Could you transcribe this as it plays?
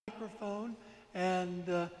microphone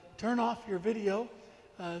and turn off your video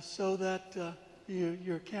so that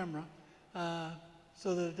your camera,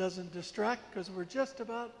 so that it doesn't distract, because we're just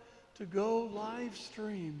about to go live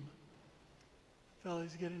stream.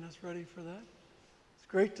 Felly's getting us ready for that. It's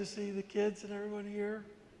great to see the kids and everyone here.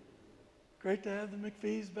 Great to have the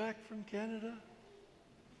McPhees back from Canada.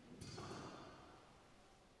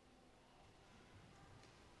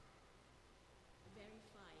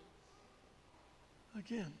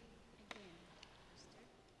 Again.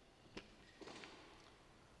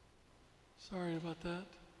 Sorry about that.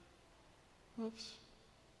 Whoops.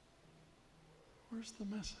 Where's the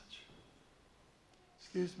message?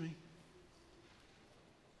 Excuse me.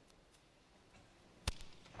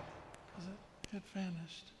 Because it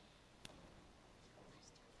vanished.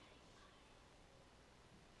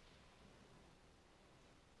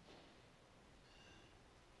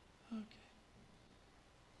 Okay.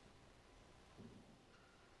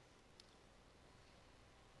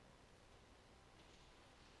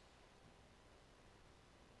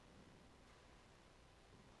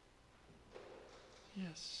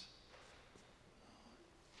 Yes.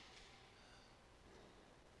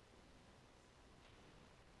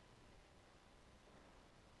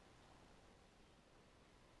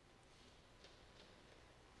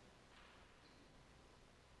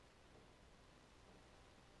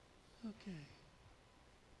 Okay.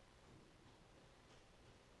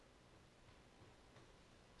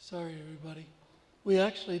 Sorry, everybody. We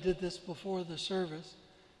actually did this before the service,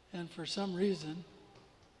 and for some reason,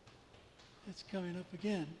 it's coming up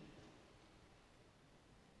again.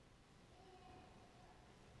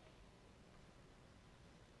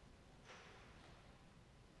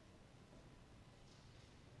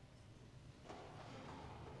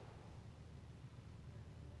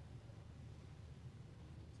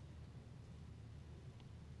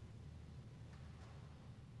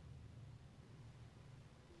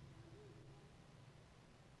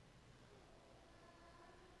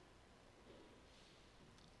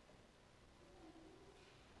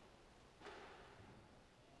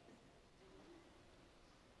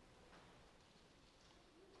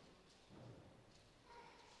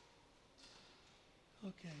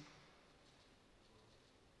 Okay.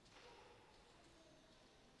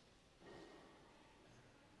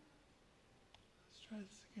 Let's try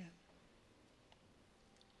this again.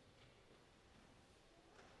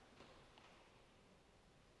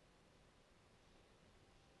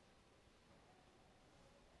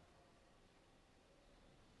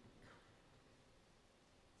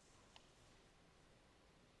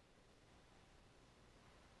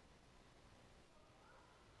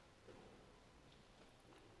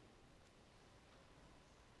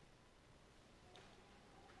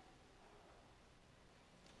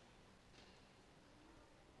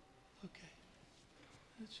 Okay.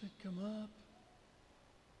 It should come up.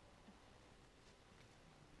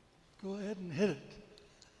 Go ahead and hit it.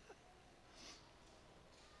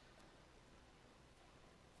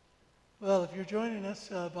 Well, if you're joining us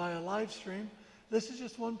by a live stream, this is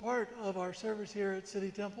just one part of our service here at City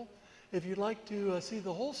Temple. If you'd like to see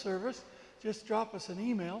the whole service, just drop us an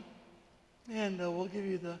email and we'll give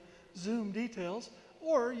you the Zoom details,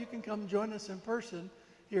 or you can come join us in person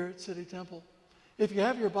here at City Temple. If you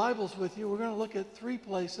have your Bibles with you, we're going to look at three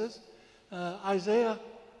places: Isaiah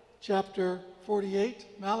chapter 48,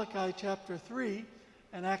 Malachi chapter 3,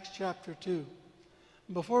 and Acts chapter 2.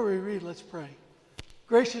 And before we read, let's pray.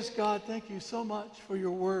 Gracious God, thank you so much for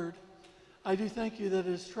your word. I do thank you that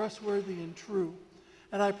it is trustworthy and true.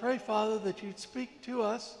 And I pray, Father, that you'd speak to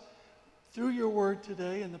us through your word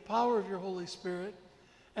today in the power of your Holy Spirit,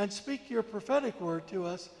 and speak your prophetic word to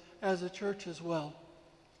us as a church as well.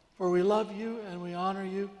 For we love you and we honor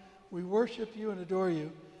you, we worship you and adore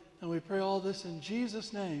you, and we pray all this in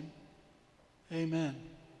Jesus' name. Amen.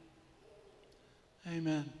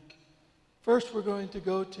 Amen. First, we're going to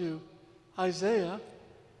go to Isaiah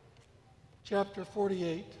chapter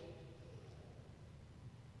 48,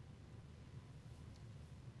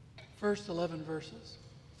 first 11 verses.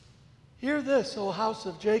 Hear this, O house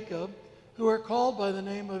of Jacob, who are called by the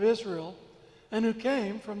name of Israel, and who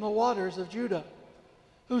came from the waters of Judah,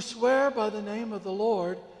 who swear by the name of the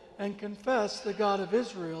Lord and confess the God of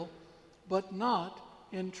Israel, but not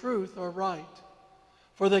in truth or right.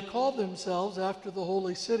 For they call themselves after the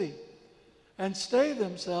holy city, and stay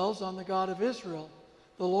themselves on the God of Israel.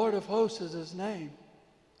 The Lord of hosts is his name.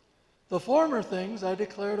 The former things I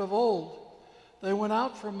declared of old. They went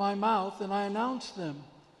out from my mouth, and I announced them.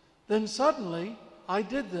 Then suddenly I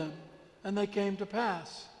did them, and they came to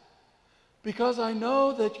pass. Because I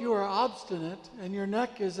know that you are obstinate, and your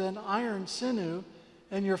neck is an iron sinew,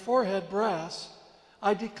 and your forehead brass,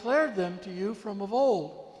 I declared them to you from of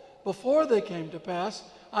old. Before they came to pass,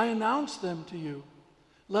 I announced them to you,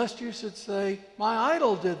 lest you should say, my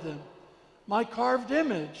idol did them, my carved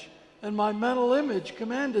image and my metal image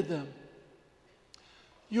commanded them.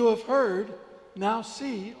 You have heard, now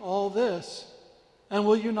see all this, and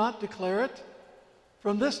will you not declare it?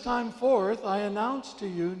 From this time forth I announce to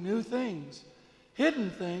you new things, hidden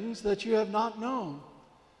things that you have not known.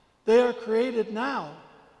 They are created now,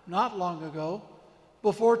 not long ago.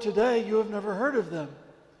 Before today you have never heard of them,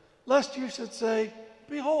 lest you should say,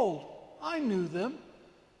 behold, I knew them.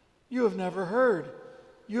 You have never heard,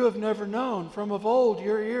 you have never known. From of old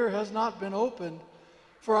your ear has not been opened,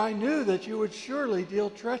 for I knew that you would surely deal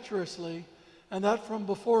treacherously, and that from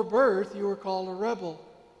before birth you were called a rebel.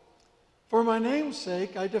 For my name's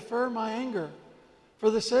sake I defer my anger. For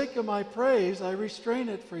the sake of my praise I restrain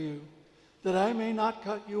it for you, that I may not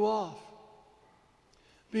cut you off.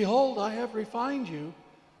 Behold, I have refined you,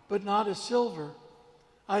 but not as silver.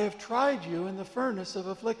 I have tried you in the furnace of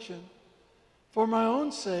affliction. For my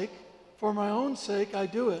own sake I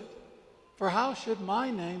do it. For how should my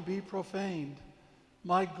name be profaned?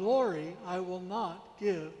 My glory I will not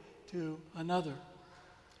give to another.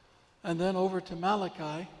 And then over to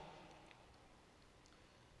Malachi.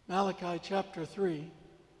 Malachi chapter 3,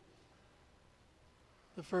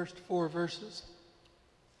 the first 4 verses.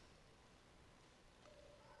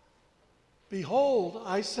 Behold,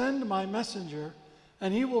 I send my messenger,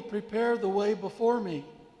 and he will prepare the way before me.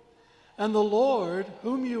 And the Lord,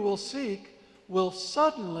 whom you will seek, will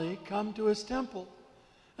suddenly come to his temple.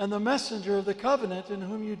 And the messenger of the covenant in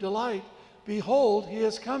whom you delight, behold, he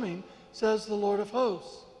is coming, says the Lord of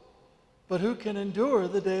hosts. But who can endure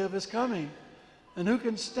the day of his coming? And who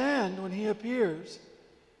can stand when he appears?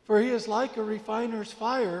 For he is like a refiner's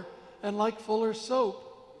fire and like fuller's soap.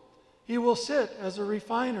 He will sit as a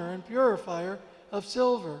refiner and purifier of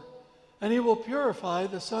silver, and he will purify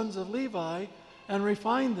the sons of Levi and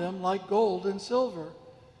refine them like gold and silver.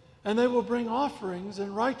 And they will bring offerings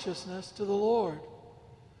in righteousness to the Lord.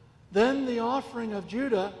 Then the offering of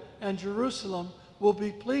Judah and Jerusalem will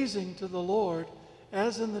be pleasing to the Lord,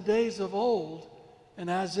 as in the days of old and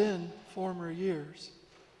as in former years.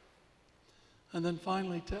 And then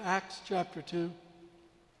finally to Acts chapter 2.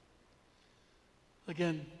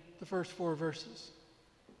 Again, the first 4 verses.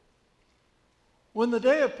 When the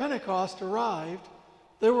day of Pentecost arrived,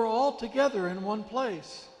 they were all together in one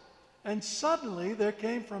place. And suddenly there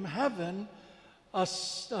came from heaven a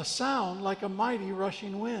sound like a mighty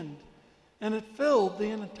rushing wind, and it filled the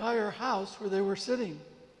entire house where they were sitting.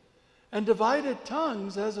 And divided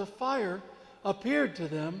tongues as of fire appeared to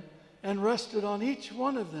them and rested on each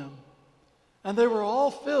one of them. And they were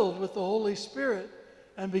all filled with the Holy Spirit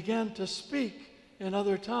and began to speak in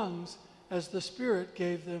other tongues as the Spirit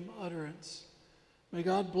gave them utterance. May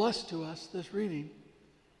God bless to us this reading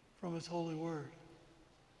from his holy word.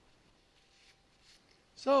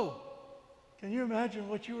 So, can you imagine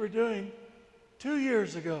what you were doing 2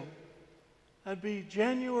 years ago? That'd be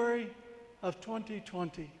January of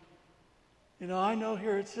 2020. You know, I know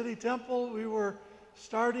here at City Temple we were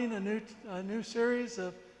starting a new series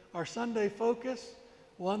of our Sunday Focus,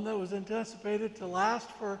 one that was anticipated to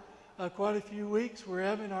last for quite a few weeks. We're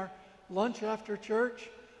having our lunch after church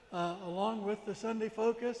along with the Sunday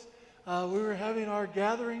Focus. We were having our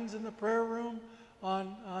gatherings in the prayer room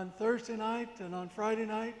on Thursday night, and on Friday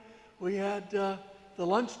night we had the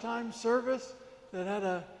lunchtime service that had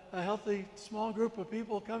a healthy small group of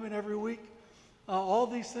people coming every week. All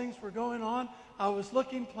these things were going on. I was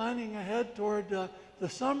planning ahead toward the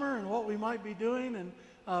summer and what we might be doing and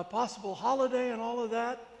possible holiday and all of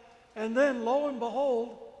that. And then lo and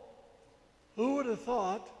behold, who would have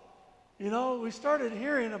thought, you know, we started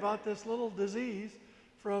hearing about this little disease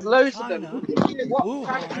from China,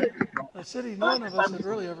 Wuhan, a city none of us had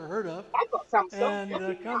really ever heard of,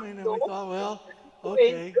 and coming, and we thought, well,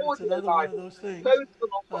 okay, it's another one of those things.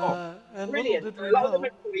 And little did we know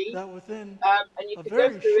that within a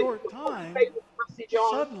very short time,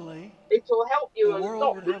 suddenly, the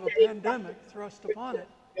world would have a pandemic thrust upon it.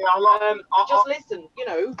 Just listen, you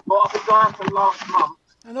know. What I've been going for last month.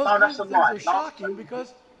 And those kinds of things are shocking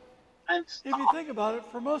because if you think about it,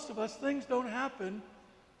 for most of us, things don't happen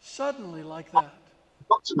suddenly like that.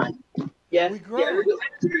 Not to me. Yeah. We grow.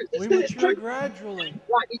 We mature gradually.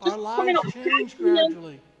 Our lives change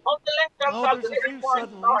gradually. On the left-hand Oh, side, there's a few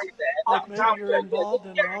suddenlies, like maybe you're involved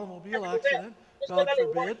in an automobile accident, God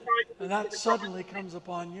forbid, and that suddenly comes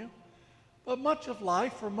upon you. But much of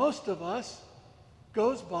life, for most of us,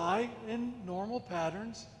 goes by in normal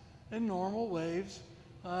patterns, in normal waves,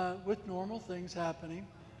 with normal things happening,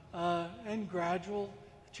 and gradual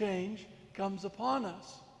change comes upon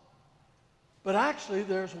us. But actually,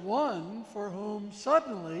 there's one for whom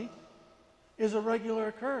suddenly is a regular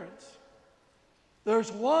occurrence.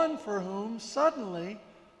 There's one for whom suddenly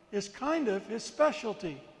is kind of his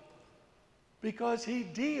specialty, because he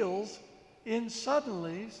deals in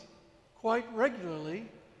suddenlies quite regularly,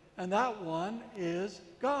 and that one is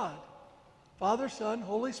God. Father, Son,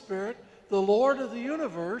 Holy Spirit, the Lord of the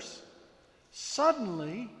universe,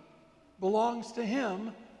 suddenly belongs to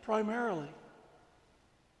him primarily.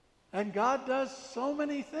 And God does so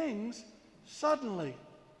many things suddenly.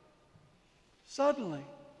 Suddenly.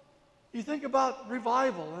 You think about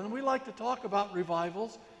revival, and we like to talk about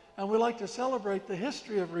revivals, and we like to celebrate the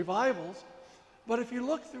history of revivals. But if you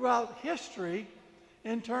look throughout history,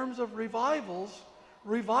 in terms of revivals,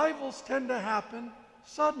 revivals tend to happen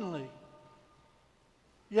suddenly.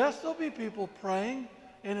 Yes, there'll be people praying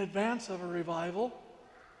in advance of a revival,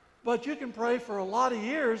 but you can pray for a lot of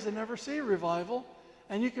years and never see revival,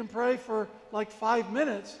 and you can pray for like 5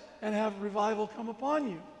 minutes and have revival come upon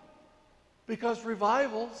you. Because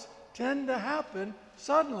revivals tend to happen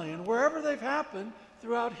suddenly, and wherever they've happened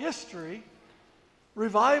throughout history,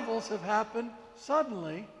 revivals have happened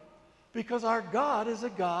suddenly, because our God is a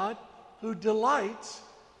God who delights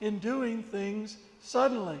in doing things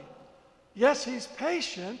suddenly. Yes, he's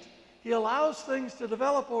patient. He allows things to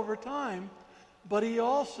develop over time, but he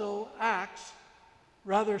also acts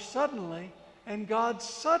rather suddenly, and God's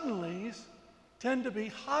suddenlies tend to be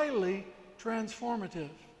highly transformative.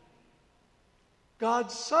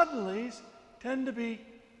 God's suddenlies tend to be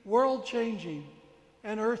world-changing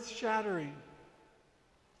and earth-shattering.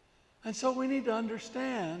 And so we need to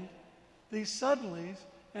understand these suddenlies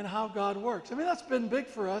and how God works. I mean, that's been big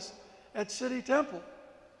for us at City Temple.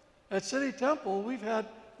 At City Temple, we've had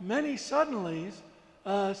many suddenlies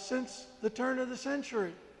since the turn of the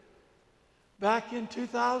century. Back in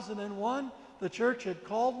 2001, the church had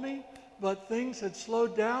called me, but things had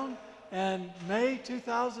slowed down. And May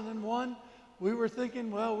 2001, we were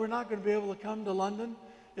thinking, well, we're not going to be able to come to London.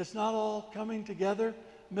 It's not all coming together.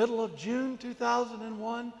 Middle of June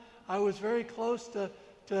 2001, I was very close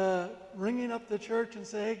to ringing up the church and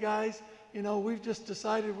say, hey guys, you know, we've just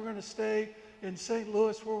decided we're going to stay in St.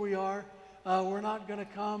 Louis where we are. We're not going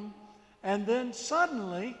to come. And then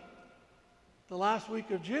suddenly, the last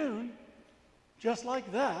week of June, just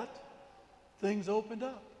like that, things opened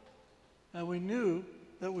up. And we knew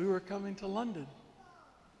that we were coming to London.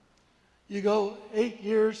 You go 8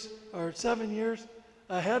 years or 7 years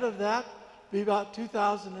ahead of that, be about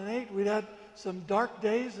 2008. We'd had some dark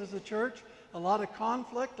days as a church, a lot of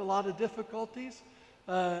conflict, a lot of difficulties.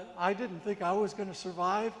 I didn't think I was going to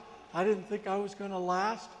survive. I didn't think I was going to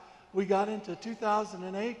last. We got into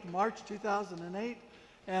 2008, March 2008,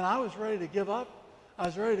 and I was ready to give up. I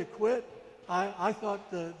was ready to quit. I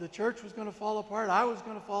thought the church was going to fall apart. I was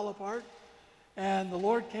going to fall apart. And the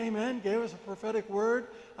Lord came in, gave us a prophetic word.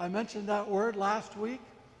 I mentioned that word last week.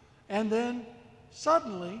 And then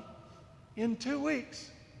suddenly, in 2 weeks,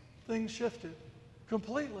 things shifted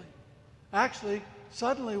completely. Actually,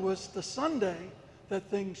 suddenly was the Sunday that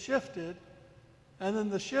things shifted. And then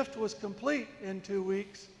the shift was complete in 2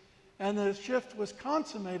 weeks. And the shift was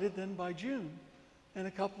consummated then by June, in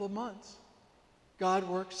a couple of months. God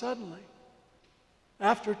worked suddenly.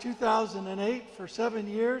 After 2008, for 7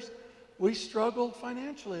 years, we struggled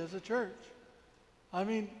financially as a church. I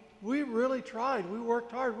mean, we really tried. We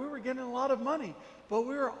worked hard. We were getting a lot of money, but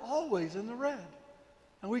we were always in the red.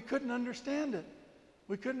 And we couldn't understand it.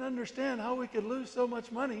 We couldn't understand how we could lose so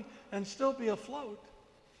much money and still be afloat.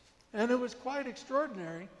 And it was quite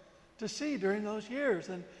extraordinary to see during those years.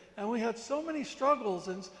 And we had so many struggles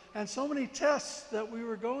and so many tests that we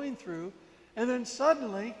were going through. And then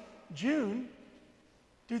suddenly, June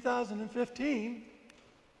 2015,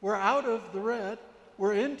 we're out of the red,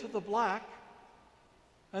 we're into the black,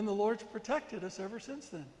 and the Lord's protected us ever since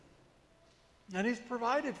then. And he's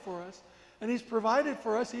provided for us. And he's provided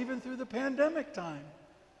for us even through the pandemic time.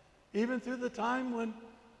 Even through the time when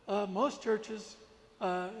most churches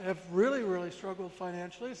have really, really struggled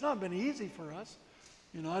financially. It's not been easy for us.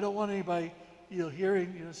 You know, I don't want anybody,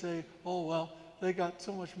 hearing, say, oh, well, they got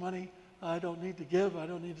so much money, I don't need to give, I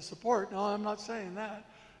don't need to support. No, I'm not saying that.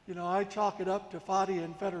 I chalk it up to Fadi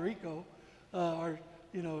and Federico, our,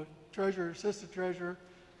 treasurer, assistant treasurer.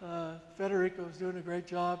 Federico is doing a great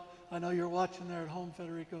job. I know you're watching there at home,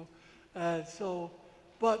 Federico.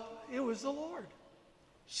 But it was the Lord.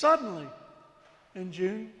 Suddenly, in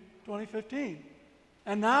June 2015.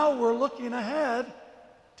 And now we're looking ahead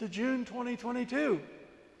to June 2022,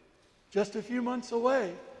 just a few months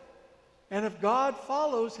away. And if God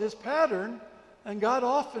follows his pattern, and God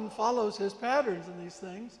often follows his patterns in these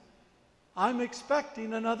things, I'm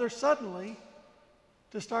expecting another suddenly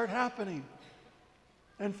to start happening.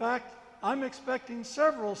 In fact, I'm expecting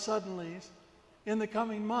several suddenlies in the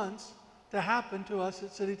coming months to happen to us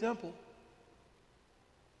at City Temple.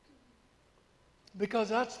 Because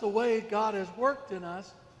that's the way God has worked in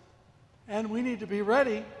us, and we need to be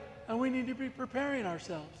ready, and we need to be preparing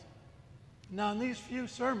ourselves. Now, in these few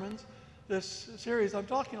sermons, this series, I'm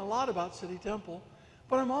talking a lot about City Temple,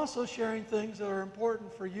 but I'm also sharing things that are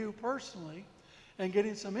important for you personally and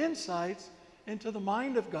getting some insights into the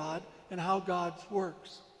mind of God and how God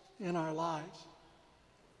works in our lives.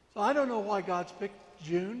 So I don't know why God's picked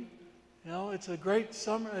June. You know, it's a great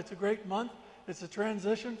summer, it's a great month. It's a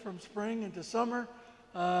transition from spring into summer.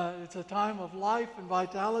 It's a time of life and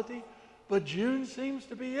vitality. But June seems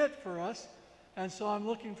to be it for us. And so I'm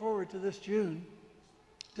looking forward to this June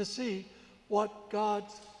to see what God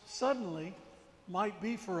suddenly might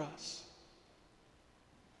be for us.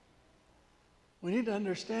 We need to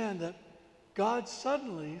understand that God's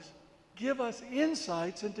suddenlies give us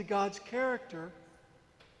insights into God's character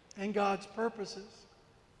and God's purposes.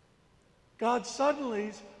 God's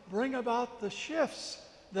suddenlies bring about the shifts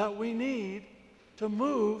that we need to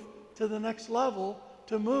move to the next level,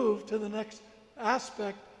 to move to the next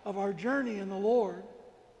aspect of our journey in the Lord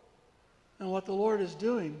and what the Lord is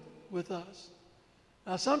doing with us.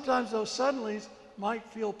 Now, sometimes those suddenlies might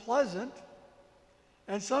feel pleasant,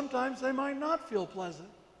 and sometimes they might not feel pleasant.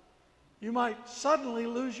 You might suddenly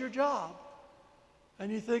lose your job,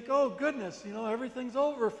 and you think, oh goodness, you know, everything's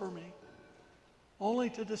over for me, only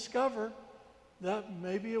to discover that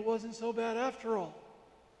maybe it wasn't so bad after all.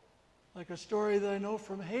 Like a story that I know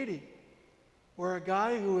from Haiti, where a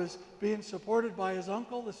guy who was being supported by his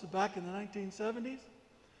uncle, this was back in the 1970s,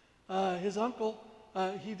 his uncle,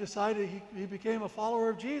 he decided he became a follower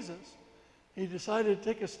of Jesus. He decided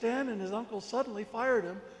to take a stand, and his uncle suddenly fired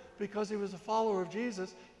him because he was a follower of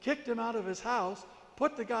Jesus, kicked him out of his house,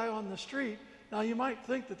 put the guy on the street. Now, you might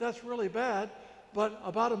think that that's really bad, but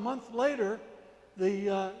about a month later,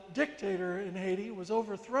 the dictator in Haiti was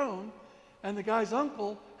overthrown, and the guy's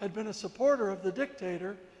uncle had been a supporter of the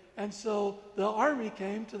dictator, and so the army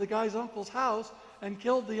came to the guy's uncle's house and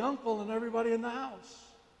killed the uncle and everybody in the house.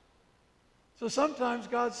 So sometimes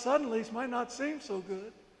God's suddenlies might not seem so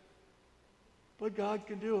good, but God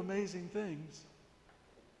can do amazing things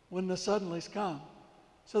when the suddenlies come.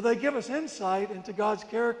 So they give us insight into God's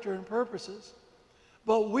character and purposes,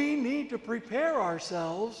 but we need to prepare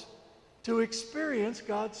ourselves to experience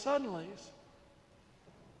God's suddenlies.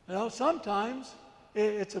 You know, sometimes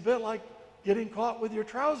it's a bit like getting caught with your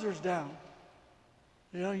trousers down.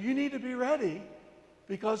 You know, you need to be ready,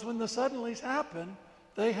 because when the suddenlies happen,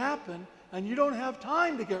 they happen, and you don't have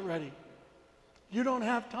time to get ready. You don't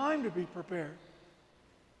have time to be prepared.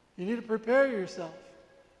 You need to prepare yourself,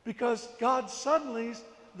 because God's suddenlies,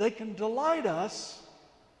 they can delight us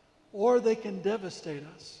or they can devastate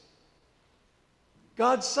us.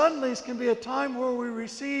 God's suddenlies can be a time where we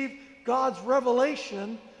receive God's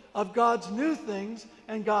revelation of God's new things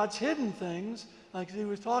and God's hidden things, like he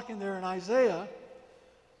was talking there in Isaiah.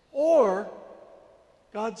 Or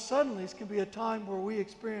God's suddenlies can be a time where we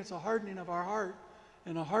experience a hardening of our heart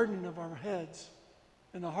and a hardening of our heads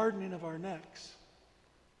and a hardening of our necks.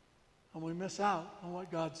 And we miss out on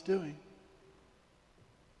what God's doing.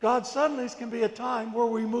 God's suddenlies can be a time where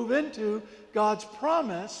we move into God's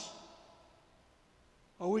promise,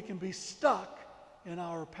 or we can be stuck in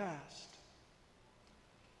our past.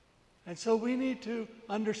 And so we need to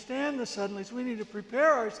understand the suddenlies. We need to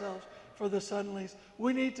prepare ourselves for the suddenlies.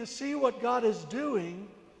 We need to see what God is doing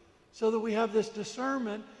so that we have this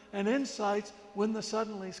discernment and insights when the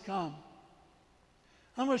suddenlies come.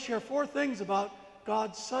 I'm going to share 4 things about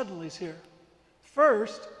God's suddenlies here.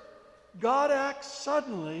 First, God acts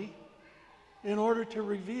suddenly in order to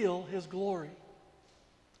reveal his glory.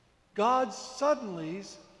 God's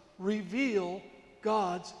suddenlies reveal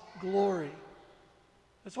God's glory.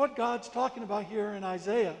 That's what God's talking about here in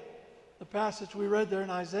Isaiah, the passage we read there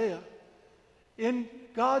in Isaiah. In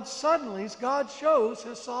God's suddenlies, God shows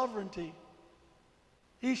his sovereignty.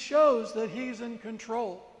 He shows that he's in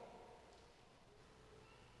control.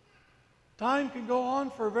 Time can go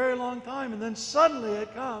on for a very long time, and then suddenly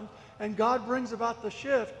it comes, and God brings about the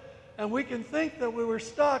shift. And we can think that we were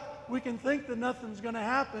stuck. We can think that nothing's going to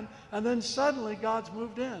happen, and then suddenly God's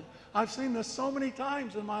moved in. I've seen this so many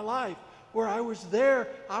times in my life, where I was there,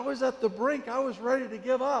 I was at the brink, I was ready to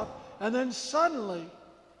give up, and then suddenly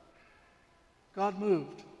God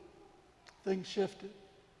moved. Things shifted.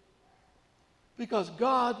 Because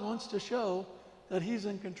God wants to show that he's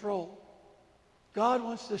in control. God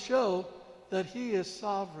wants to show that he is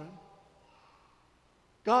sovereign.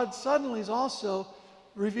 God suddenly also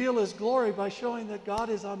reveal his glory by showing that God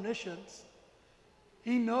is omniscient.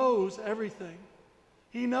 He knows everything.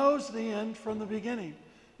 He knows the end from the beginning.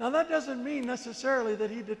 Now that doesn't mean necessarily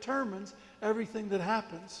that he determines everything that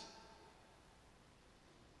happens.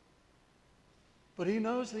 But he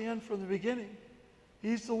knows the end from the beginning.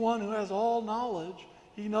 He's the one who has all knowledge.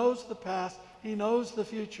 He knows the past. He knows the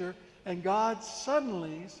future. And God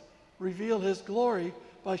suddenly reveal his glory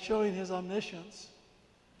by showing his omniscience.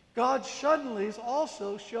 God's suddenlies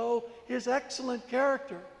also show his excellent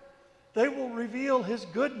character. They will reveal his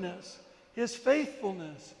goodness, his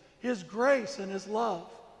faithfulness, his grace, and his love,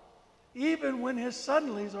 even when his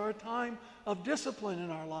suddenlies are a time of discipline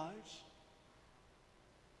in our lives.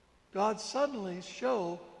 God's suddenlies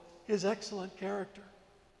show his excellent character.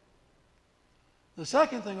 The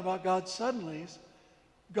second thing about God's suddenlies,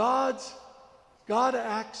 God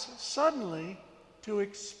acts suddenly to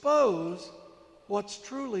expose what's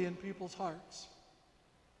truly in people's hearts.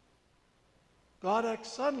 God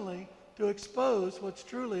acts suddenly to expose what's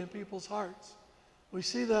truly in people's hearts. We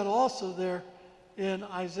see that also there in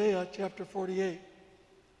Isaiah chapter 48.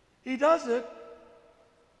 He does it.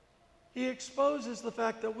 He exposes the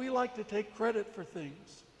fact that we like to take credit for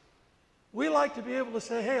things. We like to be able to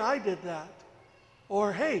say, hey, I did that.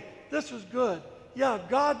 Or, hey, this was good. Yeah,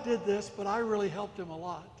 God did this, but I really helped him a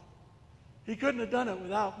lot. He couldn't have done it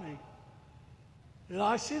without me. And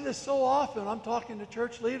I see this so often. I'm talking to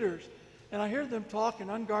church leaders, and I hear them talk in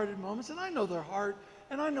unguarded moments, and I know their heart,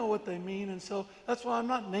 and I know what they mean, and so that's why I'm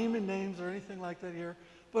not naming names or anything like that here.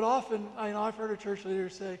 But often, I've heard a church leader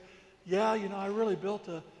say, yeah, I really built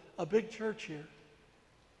a big church here.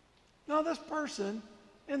 Now, this person,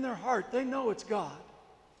 in their heart, they know it's God.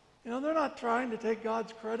 They're not trying to take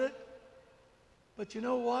God's credit. But you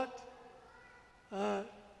know what?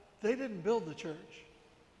 They didn't build the church.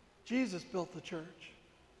 Jesus built the church.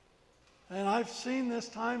 And I've seen this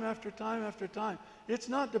time after time after time. It's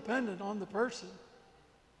not dependent on the person.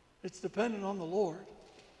 It's dependent on the Lord.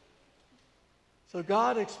 So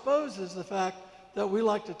God exposes the fact that we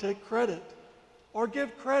like to take credit or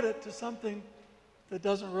give credit to something that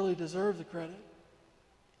doesn't really deserve the credit.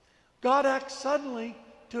 God acts suddenly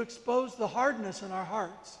to expose the hardness in our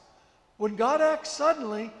hearts. When God acts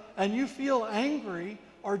suddenly and you feel angry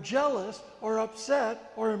or jealous or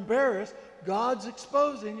upset or embarrassed, God's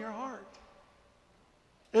exposing your heart.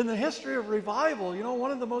 In the history of revival,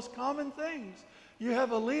 one of the most common things, you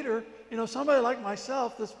have a leader, somebody like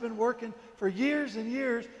myself that's been working for years and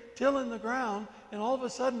years, tilling the ground, and all of a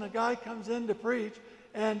sudden a guy comes in to preach,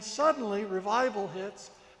 and suddenly revival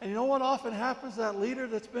hits. And you know what often happens? That leader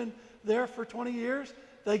that's been there for 20 years,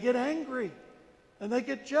 they get angry. And they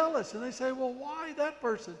get jealous, and they say, well, why that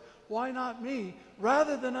person? Why not me?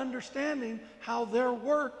 Rather than understanding how their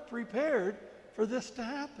work prepared for this to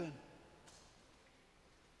happen.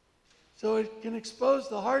 So it can expose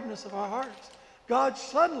the hardness of our hearts. God's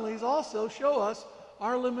suddenlies also show us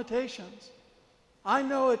our limitations. I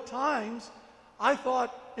know at times, I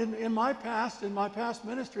thought in my past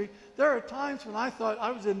ministry, there are times when I thought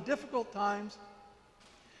I was in difficult times,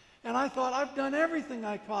 and I thought I've done everything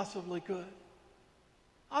I possibly could.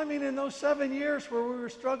 In those 7 years where we were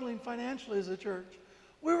struggling financially as a church,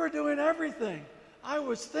 we were doing everything. I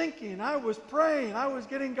was thinking, I was praying, I was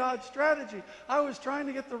getting God's strategy. I was trying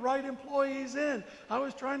to get the right employees in. I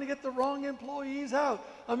was trying to get the wrong employees out.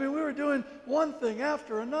 We were doing one thing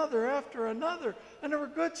after another, and they were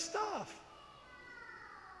good stuff.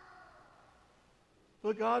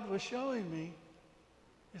 But God was showing me,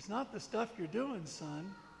 it's not the stuff you're doing,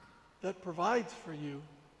 son, that provides for you.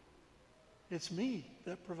 It's me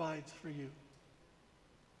that provides for you.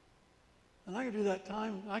 And I could do that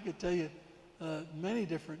time, I could tell you many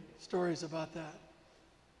different stories about that.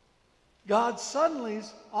 God's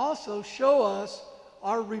suddenlies also show us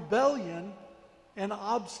our rebellion and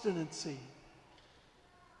obstinacy.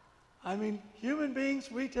 Human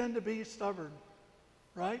beings, we tend to be stubborn,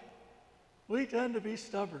 right? We tend to be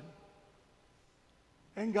stubborn.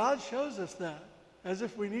 And God shows us that, as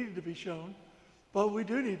if we needed to be shown, but we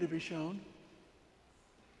do need to be shown.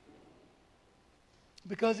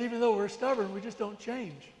 Because even though we're stubborn, we just don't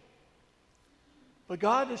change. But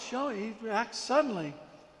God is showing, He acts suddenly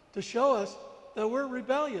to show us that we're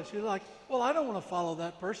rebellious. You're like, well, I don't want to follow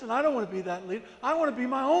that person. I don't want to be that leader. I want to be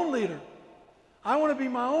my own leader. I want to be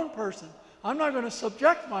my own person. I'm not going to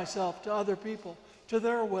subject myself to other people, to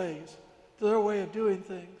their ways, to their way of doing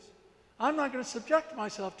things. I'm not going to subject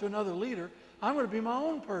myself to another leader. I'm going to be my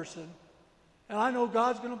own person. And I know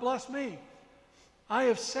God's going to bless me. I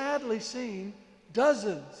have sadly seen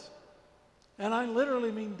dozens, and I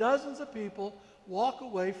literally mean dozens of people, walk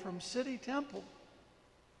away from City Temple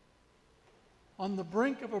on the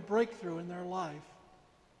brink of a breakthrough in their life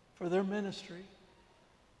for their ministry,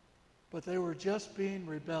 but they were just being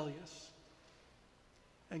rebellious.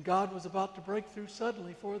 And God was about to break through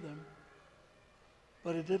suddenly for them,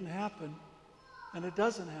 but it didn't happen, and it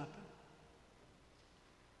doesn't happen.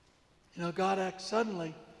 You know, God acts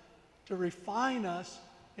suddenly to refine us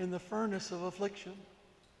in the furnace of affliction.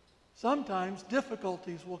 Sometimes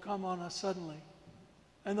difficulties will come on us suddenly,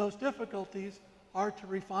 and those difficulties are to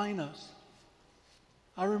refine us.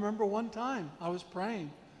 I remember one time I was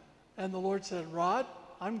praying, and the Lord said, Rod,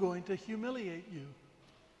 I'm going to humiliate you.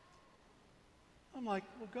 I'm like,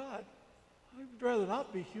 well, God, I'd rather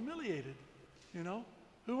not be humiliated, you know?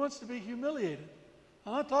 Who wants to be humiliated?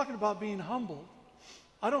 I'm not talking about being humbled.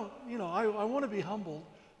 I want to be humbled,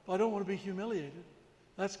 but I don't want to be humiliated.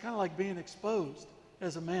 That's kind of like being exposed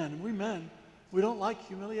as a man. And we men, we don't like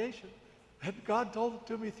humiliation. And God told it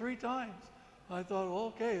to me 3 times. I thought,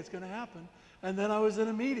 well, okay, it's going to happen. And then I was in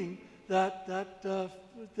a meeting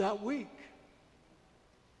that week.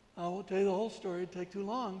 I won't tell you the whole story, it'd take too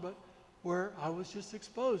long, but where I was just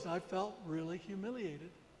exposed. I felt really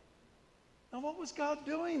humiliated. Now, what was God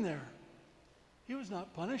doing there? He was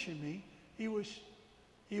not punishing me. He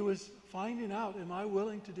was finding out, am I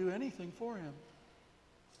willing to do anything for him?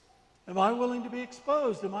 Am I willing to be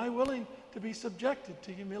exposed? Am I willing to be subjected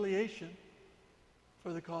to humiliation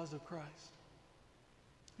for the cause of Christ?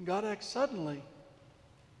 And God acts suddenly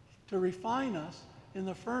to refine us in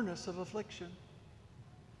the furnace of affliction.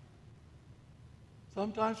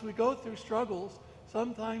 Sometimes we go through struggles,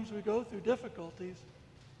 sometimes we go through difficulties,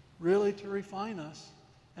 really to refine us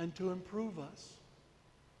and to improve us.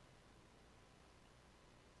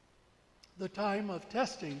 The time of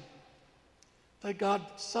testing that God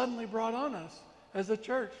suddenly brought on us as a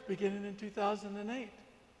church beginning in 2008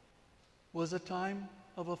 was a time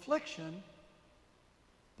of affliction,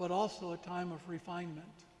 but also a time of refinement.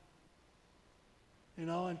 You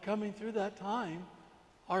know, and coming through that time,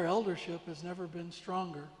 our eldership has never been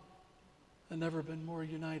stronger and never been more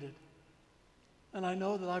united. And I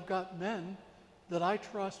know that I've got men that I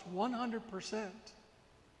trust 100%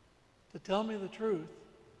 to tell me the truth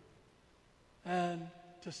and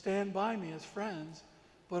to stand by me as friends,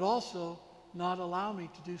 but also not allow me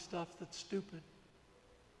to do stuff that's stupid.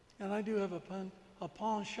 And I do have a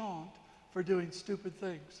penchant for doing stupid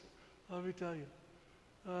things, let me tell you.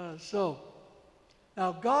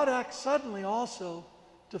 Now God acts suddenly also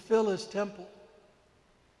to fill his temple.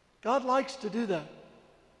 God likes to do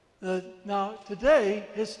that. Now today,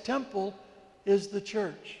 his temple is the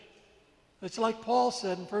church. It's like Paul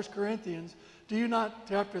said in 1 Corinthians,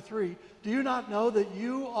 chapter 3, do you not know that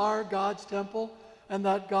you are God's temple and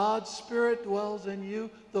that God's Spirit dwells in you?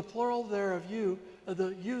 The plural there of you,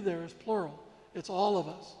 the you there is plural. It's all of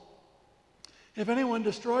us. If anyone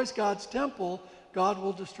destroys God's temple, God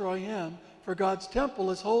will destroy him, for God's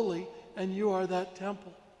temple is holy, and you are that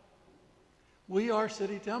temple. We are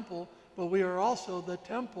City Temple, but we are also the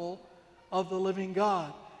temple of the living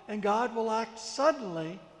God. And God will act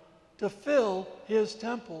suddenly to fill his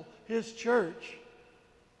temple, his church.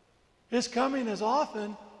 His coming is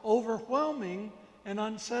often overwhelming and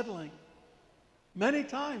unsettling. Many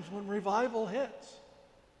times when revival hits,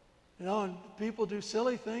 you know, and people do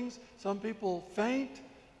silly things. Some people faint.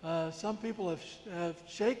 Some people have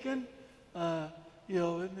shaken. You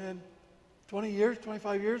know, and 20 years,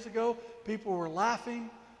 25 years ago, people were laughing.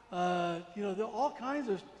 You know, all kinds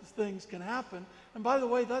of things can happen. And by the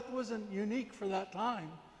way, that wasn't unique for that time.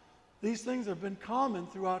 These things have been common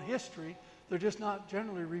throughout history. They're just not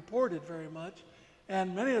generally reported very much.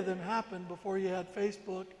 And many of them happened before you had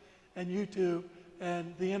Facebook and YouTube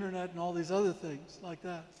and the internet and all these other things like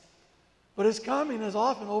that. But his coming is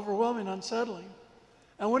often overwhelming, unsettling.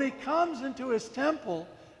 And when he comes into his temple,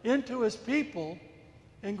 into his people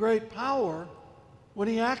in great power, when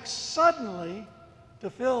he acts suddenly to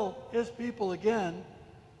fill his people again,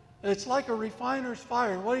 it's like a refiner's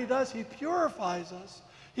fire. And what he does, he purifies us.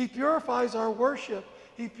 He purifies our worship.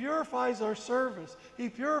 He purifies our service. He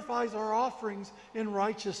purifies our offerings in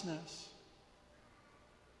righteousness.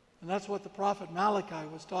 And that's what the prophet Malachi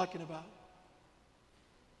was talking about.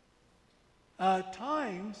 At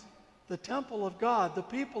times, the temple of God, the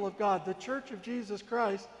people of God, the church of Jesus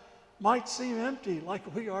Christ might seem empty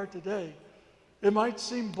like we are today. It might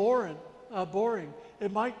seem boring.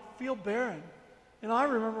 It might feel barren. And I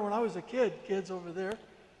remember when I was a kid, kids over there,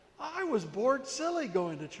 I was bored silly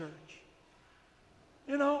going to church.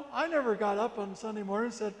 You know, I never got up on Sunday morning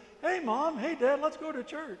and said, hey, Mom, hey, Dad, let's go to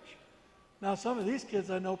church. Now, some of these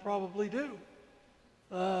kids I know probably do.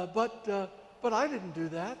 But I didn't do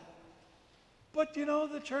that. But, you know,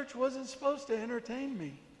 the church wasn't supposed to entertain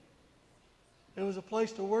me. It was a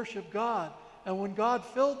place to worship God. And when God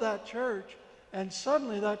filled that church, and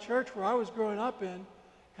suddenly that church where I was growing up in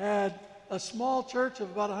had a small church of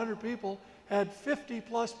about 100 people, had 50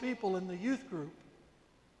 plus people in the youth group,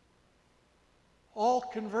 all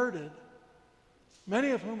converted,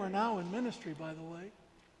 many of whom are now in ministry, by the way.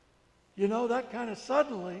 You know, that kind of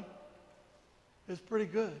suddenly is pretty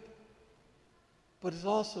good, but it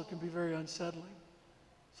also can be very unsettling.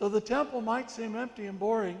 So the temple might seem empty and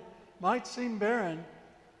boring, might seem barren,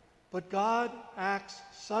 but God acts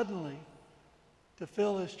suddenly to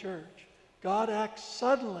fill his church. God acts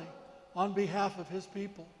suddenly on behalf of his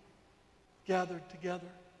people gathered together.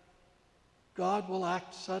 God will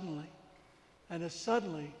act suddenly, and as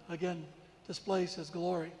suddenly, again, displays his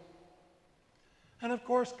glory. And of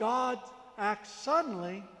course, God acts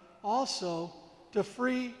suddenly also to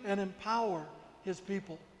free and empower his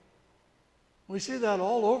people. We see that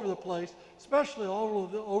all over the place, especially all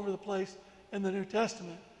over the place in the New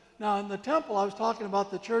Testament. Now, in the temple, I was talking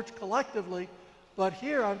about the church collectively, but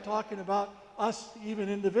here I'm talking about us even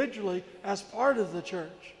individually as part of the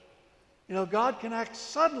church. You know, God can act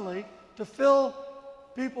suddenly to fill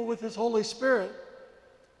people with his Holy Spirit.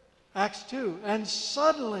 Acts 2, and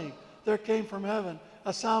suddenly there came from heaven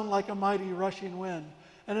a sound like a mighty rushing wind,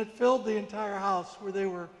 and it filled the entire house where they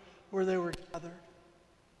were gathered.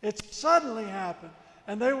 It suddenly happened,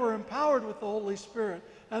 and they were empowered with the Holy Spirit,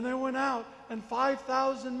 and they went out, and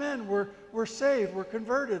 5,000 men were saved, were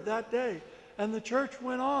converted that day. And the church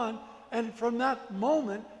went on, and from that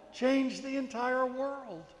moment, changed the entire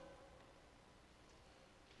world.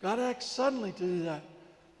 God acts suddenly to do that.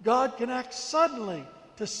 God can act suddenly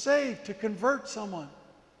to save, to convert someone,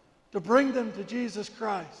 to bring them to Jesus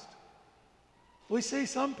Christ. We see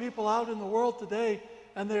some people out in the world today,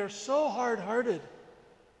 and they are so hard-hearted,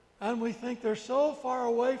 and we think they're so far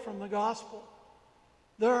away from the gospel.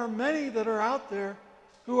 There are many that are out there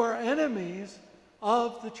who are enemies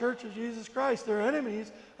of the Church of Jesus Christ. They're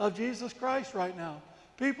enemies of Jesus Christ right now.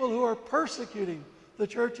 People who are persecuting the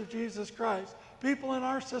Church of Jesus Christ. People in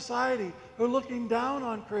our society who are looking down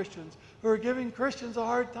on Christians, who are giving Christians a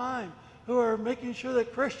hard time, who are making sure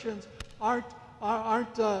that Christians aren't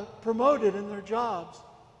promoted in their jobs.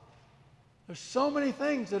 There's so many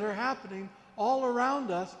things that are happening all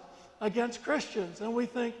around us against Christians. And we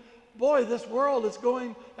think, boy, this world is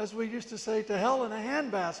going, as we used to say, to hell in a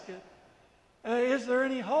handbasket. Is there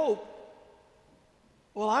any hope?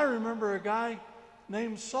 Well, I remember a guy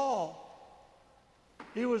named Saul.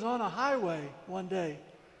 He was on a highway one day,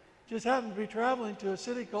 just happened to be traveling to a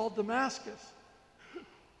city called Damascus.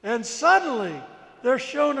 And suddenly, there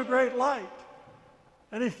shone a great light.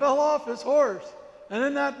 And he fell off his horse. And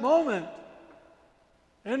in that moment,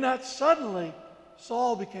 in that suddenly,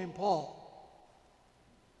 Saul became Paul.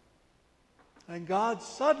 And God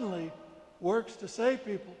suddenly works to save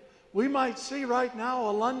people. We might see right now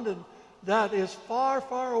a London that is far,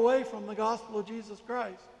 far away from the gospel of Jesus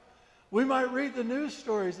Christ. We might read the news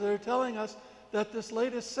stories that are telling us that this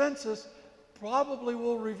latest census probably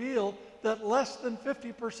will reveal that less than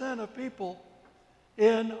 50% of people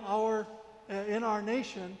in our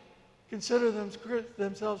nation consider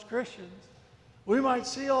themselves Christians. We might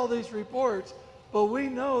see all these reports, but we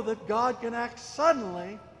know that God can act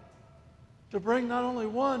suddenly to bring not only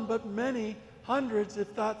one, but many hundreds,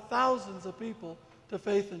 if not thousands of people to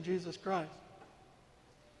faith in Jesus Christ.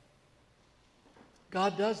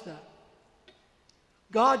 God does that.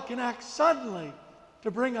 God can act suddenly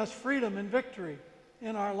to bring us freedom and victory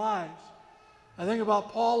in our lives. I think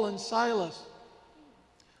about Paul and Silas.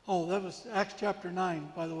 Oh, that was Acts chapter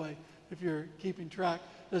 9, by the way, if you're keeping track.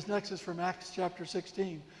 This next is from Acts chapter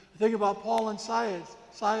 16. I think about Paul and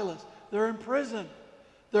Silas. They're in prison.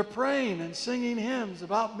 They're praying and singing hymns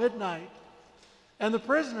about midnight. And the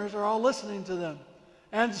prisoners are all listening to them.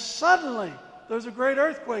 And suddenly, there's a great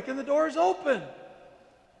earthquake and the doors open.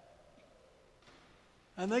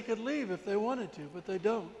 And they could leave if they wanted to, but they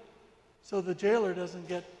don't. So the jailer doesn't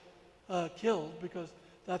get killed, because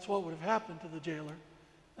that's what would have happened to the jailer.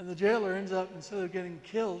 And the jailer ends up, instead of getting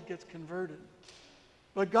killed, gets converted.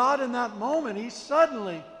 But God, in that moment, he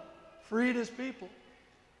suddenly freed his people.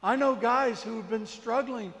 I know guys who've been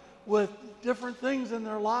struggling with different things in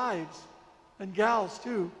their lives, and gals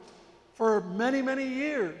too, for many, many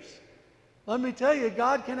years. Let me tell you,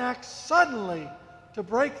 God can act suddenly to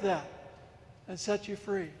break that and set you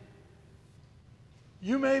free.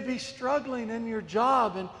 You may be struggling in your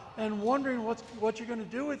job and wondering what you're going to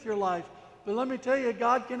do with your life. But let me tell you,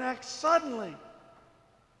 God can act suddenly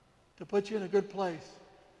to put you in a good place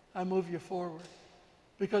and move you forward.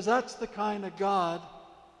 Because that's the kind of God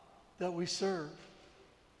that we serve.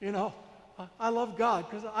 You know, I love God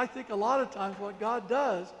because I think a lot of times what God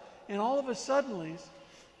does in all of his suddenlies,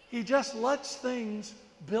 he just lets things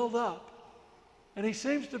build up. And he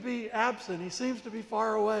seems to be absent. He seems to be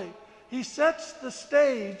far away. He sets the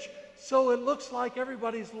stage so it looks like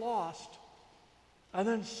everybody's lost. And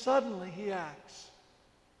then suddenly he acts.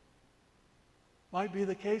 Might be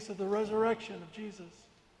the case of the resurrection of Jesus.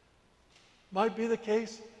 Might be the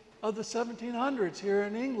case of the 1700s here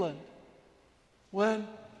in England, when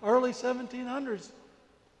early 1700s,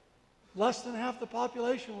 less than half the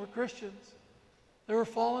population were Christians. They were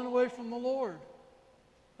falling away from the Lord.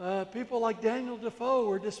 People like Daniel Defoe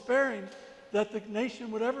were despairing that the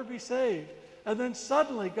nation would ever be saved. And then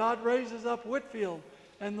suddenly God raises up Whitefield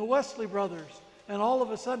and the Wesley brothers. And all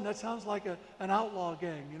of a sudden, that sounds like an outlaw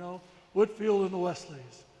gang, you know, Whitefield and the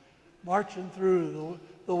Wesleys marching through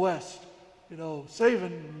the West, you know,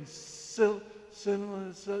 saving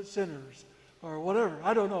sinners or whatever.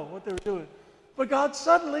 I don't know what they were doing. But God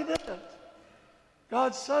suddenly did it.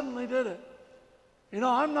 God suddenly did it. You know,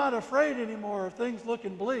 I'm not afraid anymore of things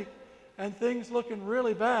looking bleak and things looking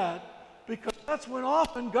really bad, because that's when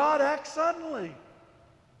often God acts suddenly.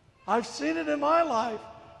 I've seen it in my life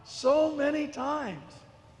so many times.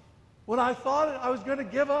 When I thought I was going to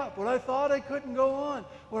give up, when I thought I couldn't go on,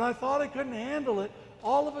 when I thought I couldn't handle it,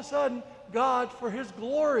 all of a sudden, God, for his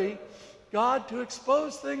glory, God to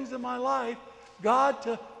expose things in my life, God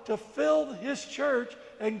to fill his church,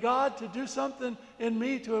 and God to do something in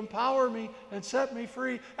me to empower me and set me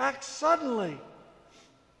free, acts suddenly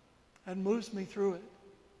and moves me through it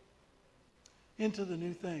into the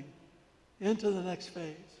new thing, into the next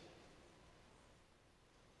phase.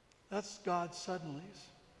 That's God's suddenlies.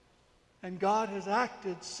 And God has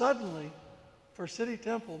acted suddenly for City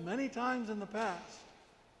Temple many times in the past.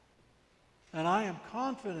 And I am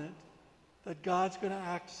confident that God's going to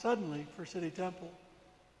act suddenly for City Temple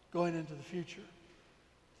going into the future.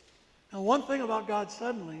 Now, one thing about God's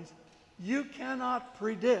suddenlies, you cannot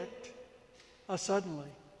predict a suddenly.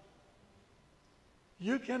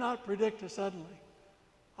 You cannot predict a suddenly.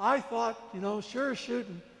 I thought, you know, sure as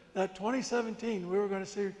shooting, that 2017 we were going to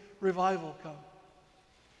see revival come.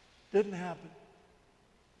 Didn't happen.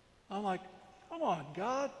 I'm like, come on,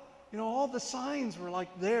 God. You know, all the signs were like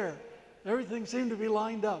there. Everything seemed to be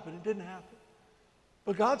lined up, and it didn't happen.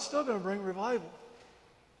 But God's still going to bring revival.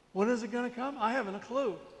 When is it going to come? I haven't a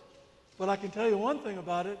clue. But I can tell you one thing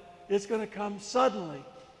about it. It's going to come suddenly.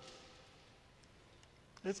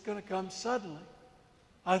 It's going to come suddenly.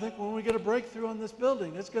 I think when we get a breakthrough on this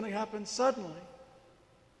building, it's going to happen suddenly.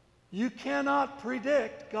 You cannot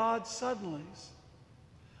predict God's suddenlies,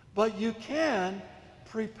 but you can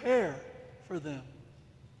prepare for them.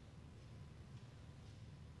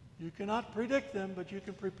 You cannot predict them, but you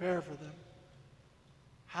can prepare for them.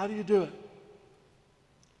 How do you do it?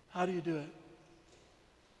 How do you do it?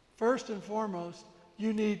 First and foremost,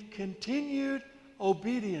 you need continued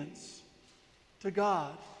obedience to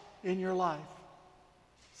God in your life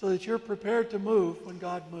so that you're prepared to move when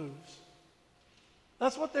God moves.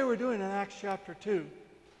 That's what they were doing in Acts chapter 2.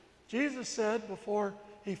 Jesus said before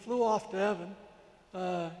he flew off to heaven,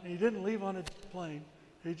 he didn't leave on a plane.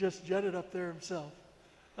 He just jetted up there himself.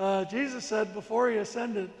 Jesus said before he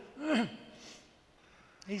ascended,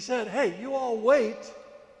 he said, hey, you all wait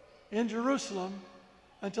in Jerusalem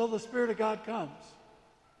until the Spirit of God comes.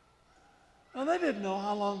 Now, they didn't know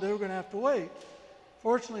how long they were going to have to wait.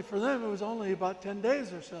 Fortunately for them, it was only about 10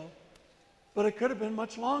 days or so. But it could have been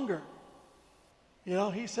much longer. You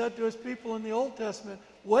know, he said to his people in the Old Testament,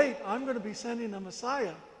 wait, I'm going to be sending a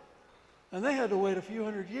Messiah. And they had to wait a few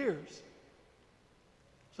hundred years.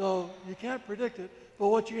 So you can't predict it. But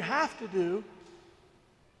what you have to do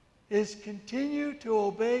is continue to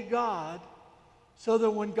obey God so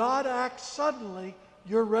that when God acts suddenly,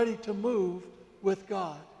 you're ready to move with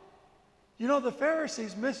God. You know, the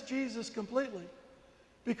Pharisees missed Jesus completely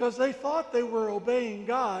because they thought they were obeying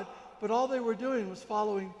God, but all they were doing was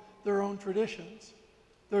following their own traditions.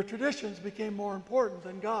 Their traditions became more important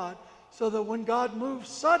than God, so that when God moved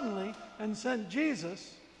suddenly and sent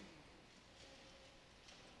Jesus,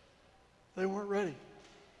 they weren't ready.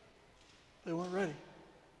 They weren't ready.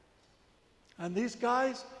 And these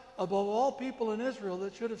guys, above all people in Israel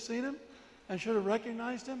that should have seen him and should have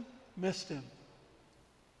recognized him, missed him.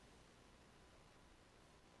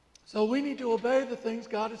 So we need to obey the things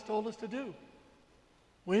God has told us to do.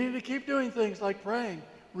 We need to keep doing things like praying,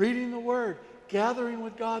 reading the Word, gathering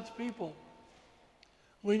with God's people.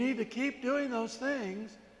 We need to keep doing those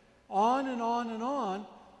things on and on and on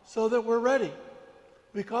so that we're ready.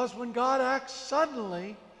 Because when God acts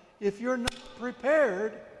suddenly, if you're not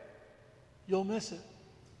prepared, you'll miss it.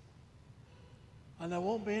 And there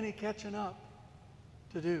won't be any catching up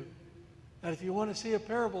to do. And if you want to see a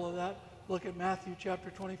parable of that, look at Matthew chapter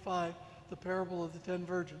 25, the parable of the 10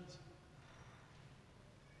 virgins.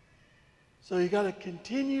 So you got a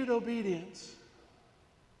continued obedience.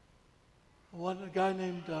 A guy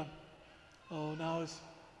named, now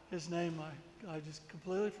his name I just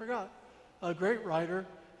completely forgot. A great writer.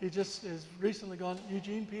 He just is recently gone,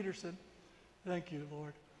 Eugene Peterson. Thank you,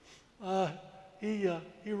 Lord.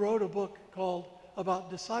 He wrote a book about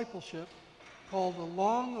discipleship called A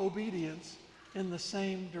Long Obedience in the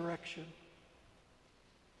Same Direction.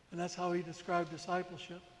 And that's how he described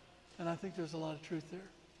discipleship. And I think there's a lot of truth there.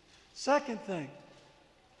 Second thing,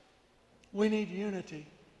 we need unity.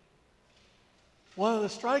 One of the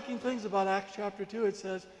striking things about Acts chapter 2, it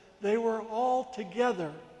says, they were all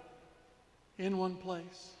together in one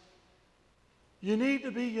place. You need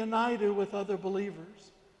to be united with other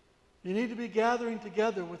believers. You need to be gathering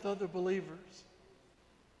together with other believers.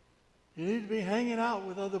 You need to be hanging out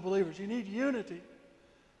with other believers. You need unity.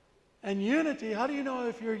 And unity, how do you know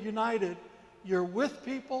if you're united? You're with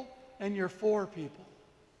people and you're for people.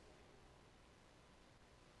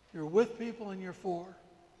 You're with people and you're for.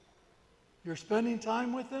 You're spending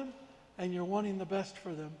time with them and you're wanting the best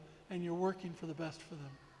for them and you're working for the best for them.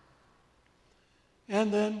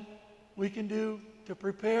 And then we can do to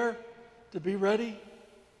prepare, to be ready.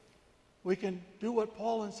 We can do what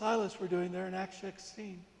Paul and Silas were doing there in Acts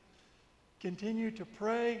 16. Continue to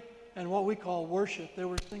pray and what we call worship. They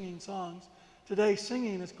were singing songs. Today,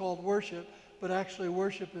 singing is called worship, but actually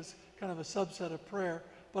worship is kind of a subset of prayer.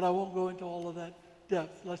 But I won't go into all of that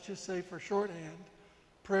depth. Let's just say for shorthand,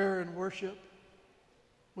 prayer and worship.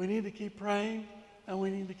 We need to keep praying and we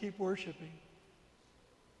need to keep worshiping.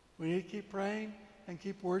 We need to keep praying and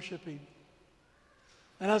keep worshiping.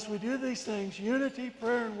 And as we do these things, unity,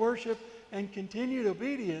 prayer, and worship, and continued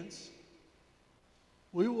obedience,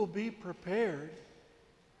 we will be prepared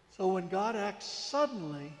so when God acts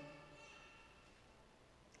suddenly,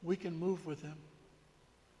 we can move with him.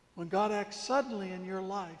 When God acts suddenly in your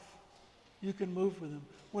life, you can move with him.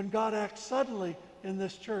 When God acts suddenly in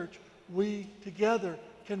this church, we together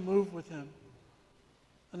can move with him.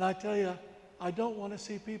 And I tell you, I don't want to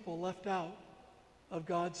see people left out of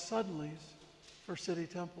God's suddenlies for City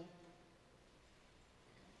Temple.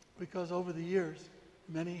 Because over the years,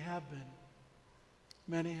 many have been.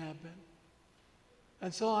 Many have been.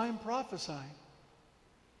 And so I am prophesying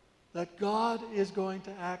that God is going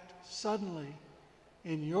to act suddenly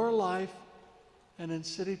in your life and in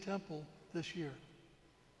City Temple this year.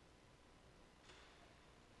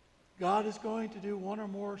 God is going to do one or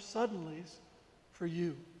more suddenlies for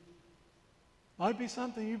you. Might be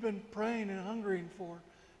something you've been praying and hungering for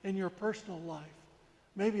in your personal life.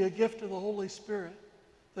 Maybe a gift of the Holy Spirit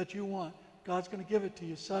that you want. God's going to give it to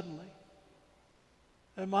you suddenly.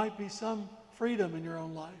 It might be some freedom in your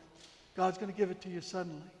own life. God's going to give it to you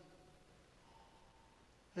suddenly.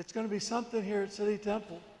 It's going to be something here at City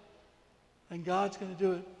Temple, and God's going to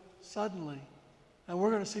do it suddenly. And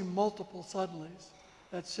we're going to see multiple suddenlies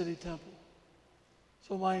at City Temple.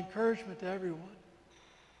 So my encouragement to everyone,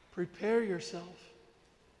 prepare yourself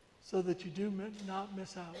so that you do not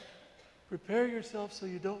miss out. Prepare yourself so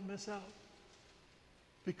you don't miss out.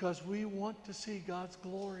 Because we want to see God's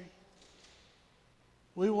glory.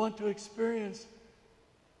 We want to experience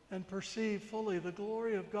and perceive fully the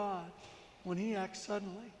glory of God when he acts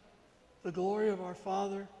suddenly. The glory of our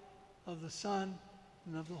Father, of the Son,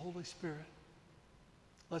 and of the Holy Spirit.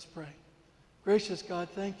 Let's pray. Gracious God,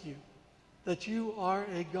 thank you that you are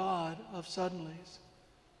a God of suddenlies.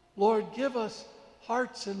 Lord, give us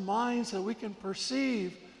hearts and minds that we can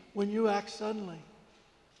perceive when you act suddenly.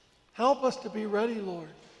 Help us to be ready, Lord.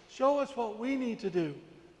 Show us what we need to do,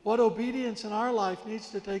 what obedience in our life needs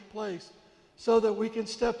to take place so that we can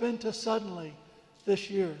step into suddenly this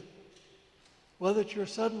year. Whether it's your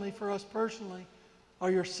suddenly for us personally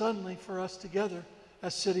or your suddenly for us together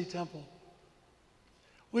as City Temple.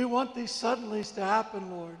 We want these suddenlies to happen,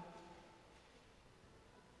 Lord,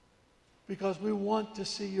 because we want to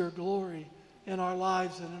see your glory in our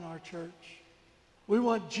lives and in our church. We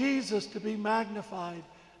want Jesus to be magnified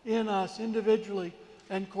in us individually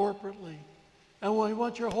and corporately. And we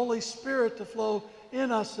want your Holy Spirit to flow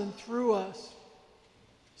in us and through us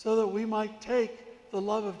so that we might take the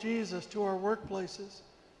love of Jesus to our workplaces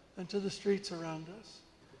and to the streets around us.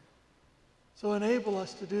 So enable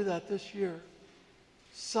us to do that this year,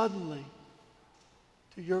 suddenly,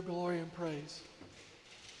 to your glory and praise.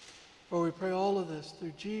 For we pray all of this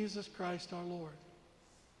through Jesus Christ our Lord.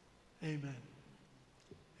 Amen.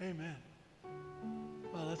 Amen.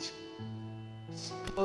 Well, let's